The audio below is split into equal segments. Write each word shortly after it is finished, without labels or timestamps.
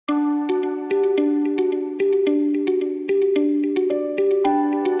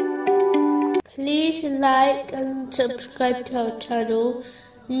like and subscribe to our channel.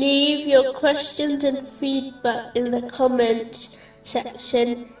 Leave your questions and feedback in the comments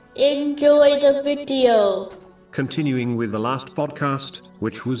section. Enjoy the video. Continuing with the last podcast,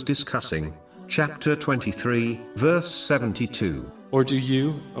 which was discussing chapter 23, verse 72. Or do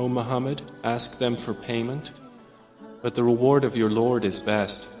you, O Muhammad, ask them for payment? But the reward of your Lord is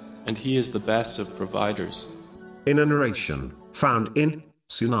best, and He is the best of providers. In a narration found in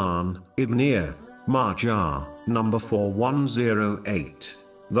Sunan Ibn Majah, number 4108,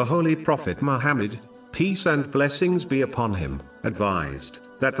 the Holy Prophet Muhammad, peace and blessings be upon him, advised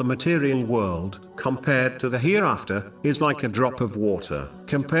that the material world, compared to the hereafter, is like a drop of water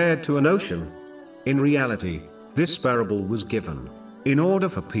compared to an ocean. In reality, this parable was given in order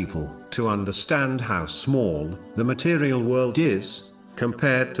for people to understand how small the material world is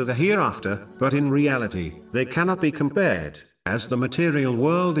compared to the hereafter, but in reality, they cannot be compared, as the material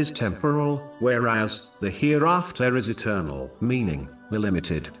world is temporal, whereas the hereafter is eternal, meaning the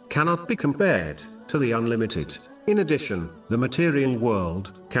limited cannot be compared to the unlimited. In addition, the material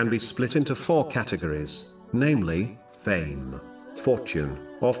world can be split into 4 categories, namely, fame, fortune,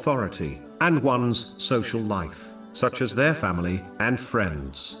 authority, and one's social life, such as their family and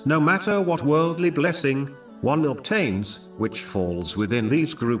friends. No matter what worldly blessing one obtains, which falls within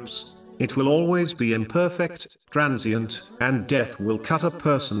these groups, it will always be imperfect, transient, and death will cut a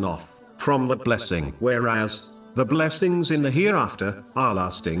person off from the blessing, whereas the blessings in the hereafter are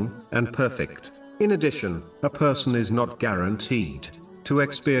lasting and perfect. In addition, a person is not guaranteed to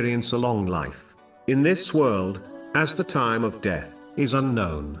experience a long life in this world, as the time of death is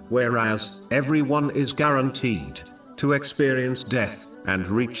unknown, whereas everyone is guaranteed to experience death and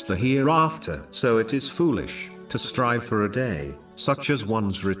reach the hereafter. So it is foolish to strive for a day, such as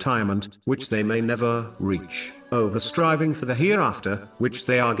one's retirement, which they may never reach, over striving for the hereafter, which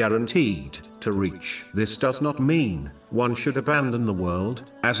they are guaranteed to reach. This does not mean one should abandon the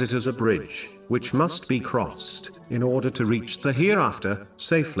world, as it is a bridge which must be crossed in order to reach the hereafter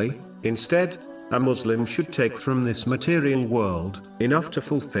safely. Instead, a Muslim should take from this material world enough to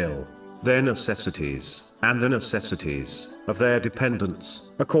fulfill their necessities and the necessities of their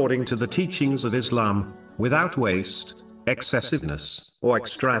dependents, according to the teachings of Islam, without waste, excessiveness, or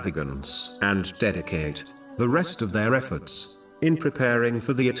extravagance, and dedicate the rest of their efforts in preparing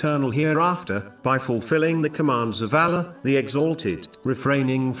for the eternal hereafter by fulfilling the commands of Allah the Exalted,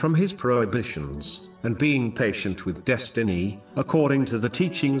 refraining from His prohibitions, and being patient with destiny, according to the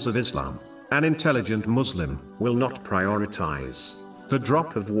teachings of Islam. An intelligent Muslim will not prioritize the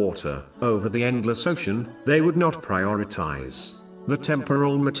drop of water over the endless ocean. They would not prioritize the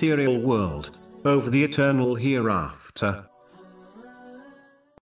temporal material world over the eternal hereafter.